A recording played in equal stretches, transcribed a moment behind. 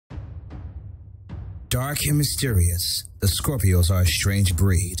Dark and mysterious, the Scorpios are a strange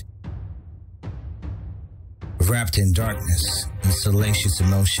breed. Wrapped in darkness and salacious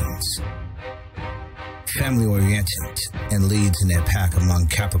emotions. Family-oriented and leads in their pack among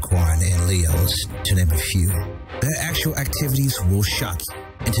Capricorn and Leos, to name a few. Their actual activities will shock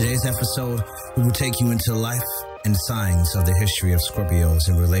you. In today's episode, we will take you into life and signs of the history of Scorpios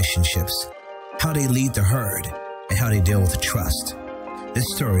and relationships, how they lead the herd, and how they deal with trust. This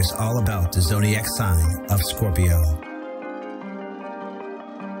story is all about the zodiac sign of Scorpio.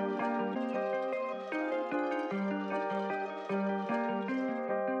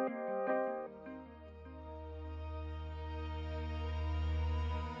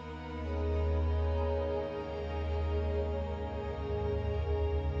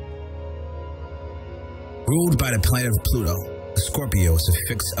 Ruled by the planet of Pluto, the Scorpio is a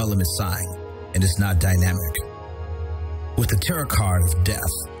fixed element sign and is not dynamic. With the tarot card of death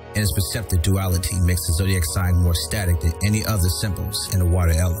and its perceptive duality makes the zodiac sign more static than any other symbols in the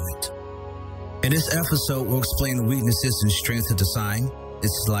water element. In this episode, we'll explain the weaknesses and strengths of the sign,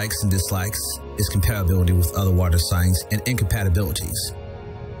 its likes and dislikes, its compatibility with other water signs, and incompatibilities.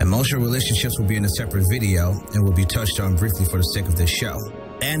 Emotional relationships will be in a separate video and will be touched on briefly for the sake of this show.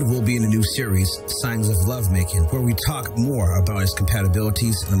 And we'll be in a new series, Signs of Lovemaking, where we talk more about its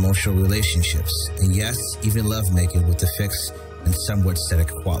compatibilities and emotional relationships. And yes, even lovemaking with the fixed and somewhat static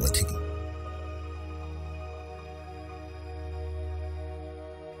quality.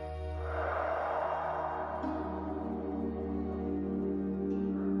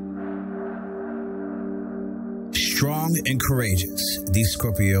 Strong and courageous, these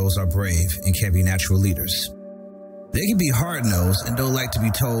Scorpios are brave and can be natural leaders. They can be hard-nosed and don't like to be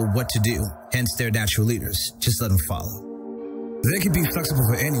told what to do, hence they're natural leaders. Just let them follow. They can be flexible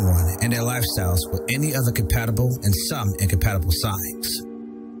for anyone and their lifestyles with any other compatible and some incompatible signs.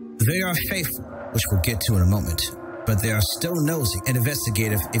 They are faithful, which we'll get to in a moment, but they are still nosy and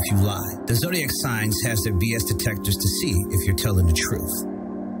investigative if you lie. The zodiac signs has their BS detectors to see if you're telling the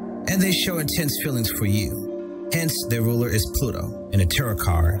truth. And they show intense feelings for you. Hence, their ruler is Pluto, and the tarot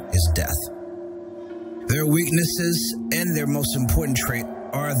card is death. Their weaknesses and their most important trait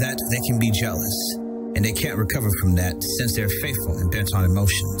are that they can be jealous, and they can't recover from that since they're faithful and bent on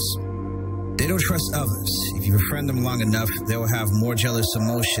emotions. They don't trust others. If you befriend them long enough, they will have more jealous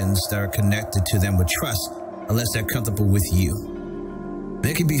emotions that are connected to them with trust unless they're comfortable with you.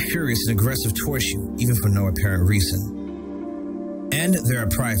 They can be furious and aggressive towards you, even for no apparent reason. And they are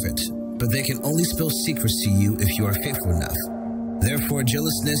private, but they can only spill secrets to you if you are faithful enough. Therefore,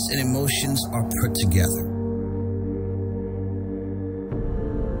 jealousness and emotions are put together.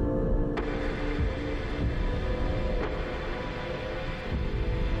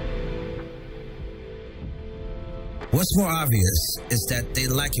 What's more obvious is that they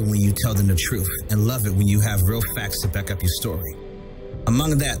like it when you tell them the truth and love it when you have real facts to back up your story.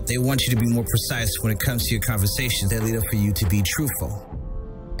 Among that, they want you to be more precise when it comes to your conversations that lead up for you to be truthful.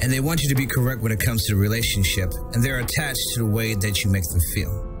 And they want you to be correct when it comes to the relationship, and they're attached to the way that you make them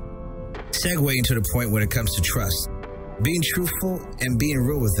feel. Segueing to the point when it comes to trust. Being truthful and being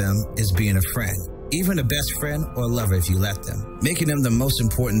real with them is being a friend, even a best friend or lover if you let them, making them the most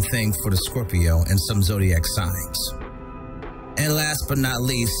important thing for the Scorpio and some zodiac signs. And last but not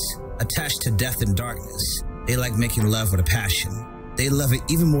least, attached to death and darkness, they like making love with a passion. They love it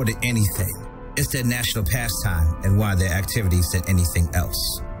even more than anything. It's their national pastime and one of their activities than anything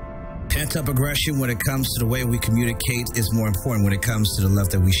else. Pent-up aggression when it comes to the way we communicate is more important when it comes to the love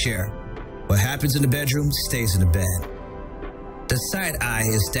that we share. What happens in the bedroom stays in the bed. The side eye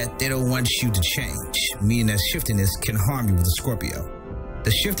is that they don't want you to change, meaning that shiftiness can harm you with a Scorpio.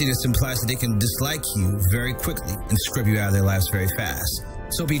 The shiftiness implies that they can dislike you very quickly and scrub you out of their lives very fast.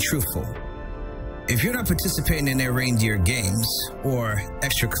 So be truthful. If you're not participating in their reindeer games or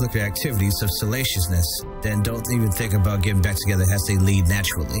extracurricular activities of salaciousness, then don't even think about getting back together as they lead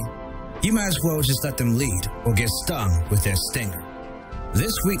naturally. You might as well just let them lead or get stung with their stinger.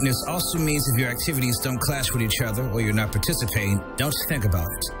 This weakness also means if your activities don't clash with each other or you're not participating, don't think about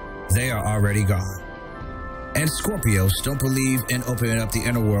it. They are already gone. And Scorpios don't believe in opening up the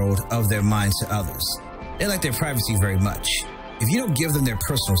inner world of their minds to others. They like their privacy very much. If you don't give them their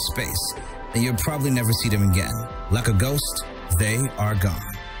personal space, then you'll probably never see them again. Like a ghost, they are gone.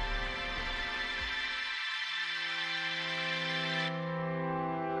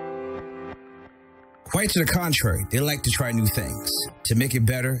 Quite to the contrary, they like to try new things, to make it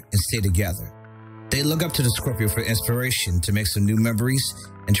better and stay together. They look up to the Scorpio for inspiration to make some new memories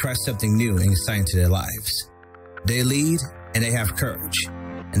and try something new and exciting to their lives. They lead and they have courage,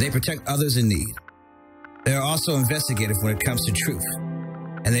 and they protect others in need. They are also investigative when it comes to truth.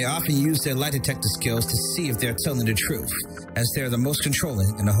 and they often use their lie detector skills to see if they're telling the truth, as they're the most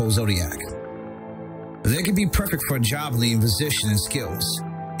controlling in the whole zodiac. They can be perfect for a job leading position and skills,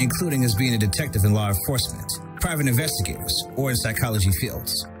 including as being a detective in law enforcement, private investigators, or in psychology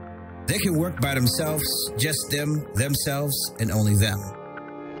fields. They can work by themselves, just them, themselves, and only them.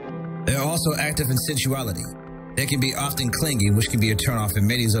 They are also active in sensuality. They can be often clingy, which can be a turnoff in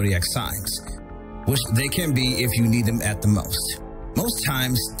many zodiac signs, which they can be if you need them at the most. Most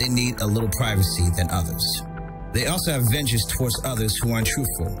times, they need a little privacy than others. They also have vengeance towards others who are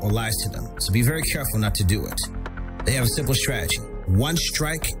untruthful or lies to them, so be very careful not to do it. They have a simple strategy. One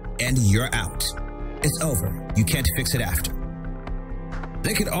strike and you're out. It's over. You can't fix it after.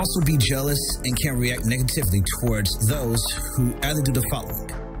 They can also be jealous and can react negatively towards those who either do the following: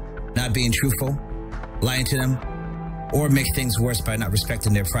 not being truthful, lying to them, or make things worse by not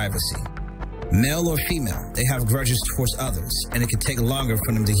respecting their privacy. Male or female, they have grudges towards others, and it can take longer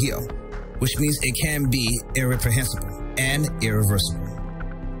for them to heal, which means it can be irreprehensible and irreversible.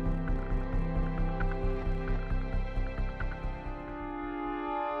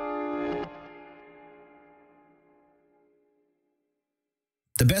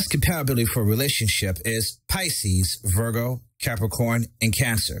 The best compatibility for a relationship is Pisces, Virgo, Capricorn, and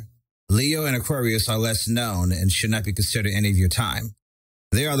Cancer. Leo and Aquarius are less known and should not be considered any of your time.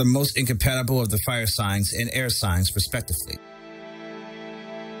 They are the most incompatible of the fire signs and air signs, respectively.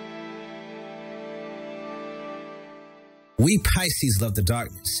 We Pisces love the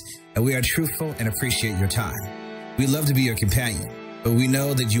darkness, and we are truthful and appreciate your time. We love to be your companion, but we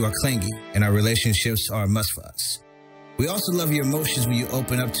know that you are clingy, and our relationships are a must for us. We also love your emotions when you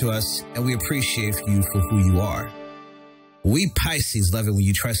open up to us, and we appreciate you for who you are. We Pisces love it when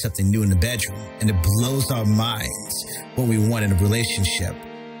you try something new in the bedroom, and it blows our minds what we want in a relationship,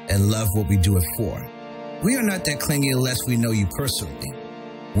 and love what we do it for. We are not that clingy unless we know you personally.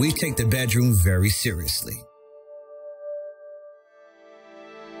 We take the bedroom very seriously.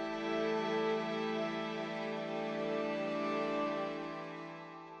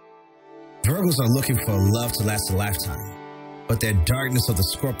 Virgos are looking for love to last a lifetime, but their darkness of the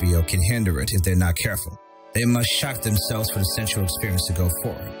Scorpio can hinder it if they're not careful. They must shock themselves for the sensual experience to go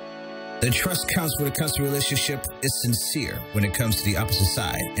forward. Their trust counts when it comes to a relationship, is sincere when it comes to the opposite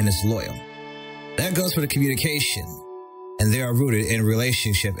side, and is loyal. That goes for the communication, and they are rooted in a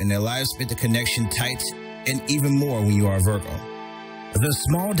relationship, and their lives make the connection tight, and even more when you are a Virgo. The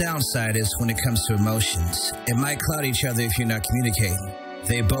small downside is when it comes to emotions, it might cloud each other if you're not communicating.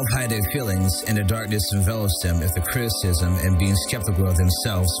 They both hide their feelings, and the darkness envelops them if the criticism and being skeptical of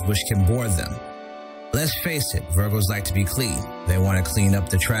themselves, which can bore them. Let's face it, Virgos like to be clean. They want to clean up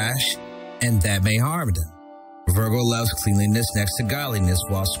the trash, and that may harm them. Virgo loves cleanliness next to godliness,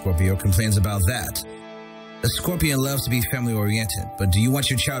 while Scorpio complains about that. The Scorpion loves to be family-oriented, but do you want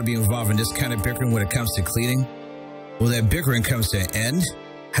your child to be involved in this kind of bickering when it comes to cleaning? Will that bickering come to an end?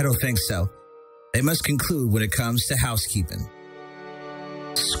 I don't think so. They must conclude when it comes to housekeeping.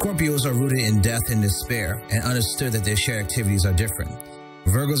 Scorpios are rooted in death and despair, and understood that their shared activities are different.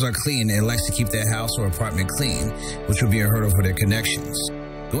 Virgos are clean and likes to keep their house or apartment clean, which will be a hurdle for their connections.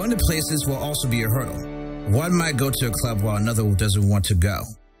 Going to places will also be a hurdle. One might go to a club while another doesn't want to go.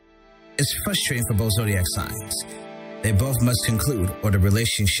 It's frustrating for both zodiac signs. They both must conclude, or the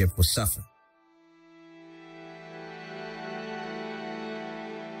relationship will suffer.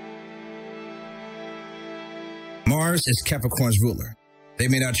 Mars is Capricorn's ruler. They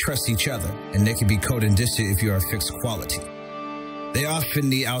may not trust each other, and they can be cold and distant if you are fixed quality. They often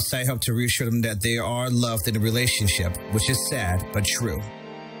need outside help to reassure them that they are loved in a relationship, which is sad but true.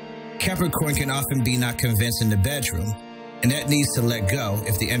 Capricorn can often be not convinced in the bedroom, and that needs to let go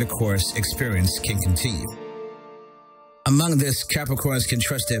if the intercourse experience can continue. Among this, Capricorns can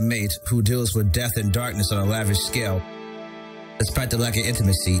trust their mate, who deals with death and darkness on a lavish scale. Despite the lack of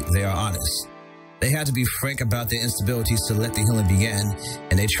intimacy, they are honest. They have to be frank about their instabilities to let the healing begin,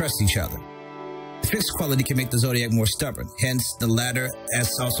 and they trust each other. The fixed quality can make the zodiac more stubborn, hence the latter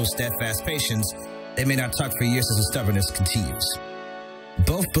as also steadfast patience. They may not talk for years as the stubbornness continues.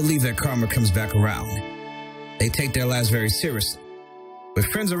 Both believe that karma comes back around. They take their lives very seriously. With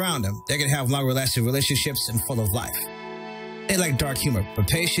friends around them, they can have long-lasting relationships and full of life. They like dark humor, but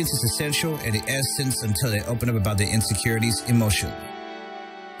patience is essential and the essence until they open up about their insecurities emotionally.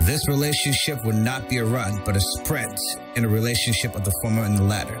 This relationship will not be a run, but a sprint in a relationship of the former and the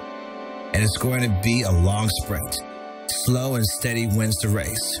latter. And it's going to be a long sprint. Slow and steady wins the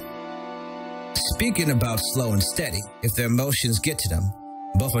race. Speaking about slow and steady, if their emotions get to them,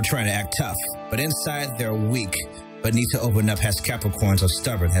 both are trying to act tough, but inside they're weak, but need to open up as Capricorns are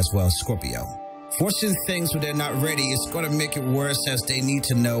stubborn as well as Scorpio. Forcing things when they're not ready is going to make it worse, as they need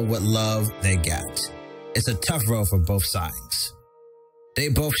to know what love they got. It's a tough road for both signs. They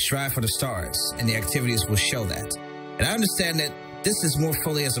both strive for the stars, and the activities will show that. And I understand that this is more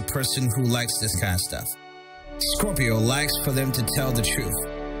fully as a person who likes this kind of stuff. Scorpio likes for them to tell the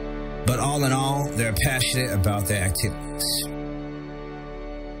truth, but all in all, they're passionate about their activities.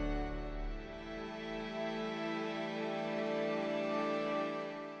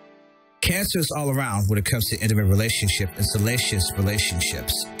 Cancer is all around when it comes to intimate relationship and salacious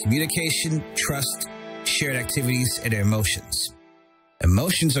relationships, communication, trust, shared activities, and their emotions.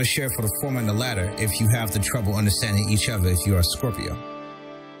 Emotions are shared for the former and the latter if you have the trouble understanding each other if you are Scorpio.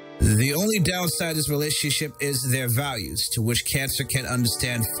 The only downside of this relationship is their values, to which Cancer can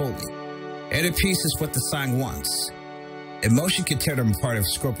understand fully. Inner peace is what the sign wants. Emotion can tear them apart if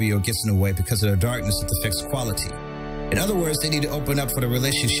Scorpio gets in the way because of the darkness of the fixed quality. In other words, they need to open up for the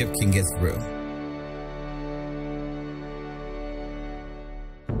relationship can get through.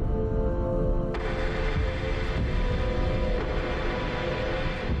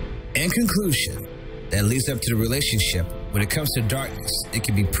 In conclusion, that leads up to the relationship. When it comes to darkness, it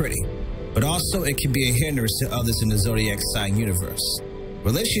can be pretty, but also it can be a hindrance to others in the zodiac sign universe.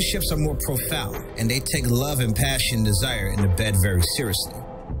 Relationships are more profound, and they take love and passion and desire in the bed very seriously.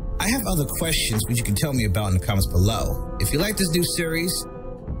 I have other questions which you can tell me about in the comments below. If you like this new series,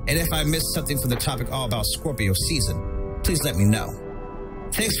 and if I missed something from the topic all about Scorpio season, please let me know.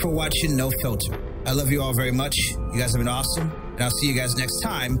 Thanks for watching No Filter. I love you all very much. You guys have been awesome, and I'll see you guys next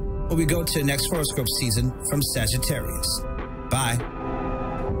time when we go to the next horoscope season from Sagittarius. Bye.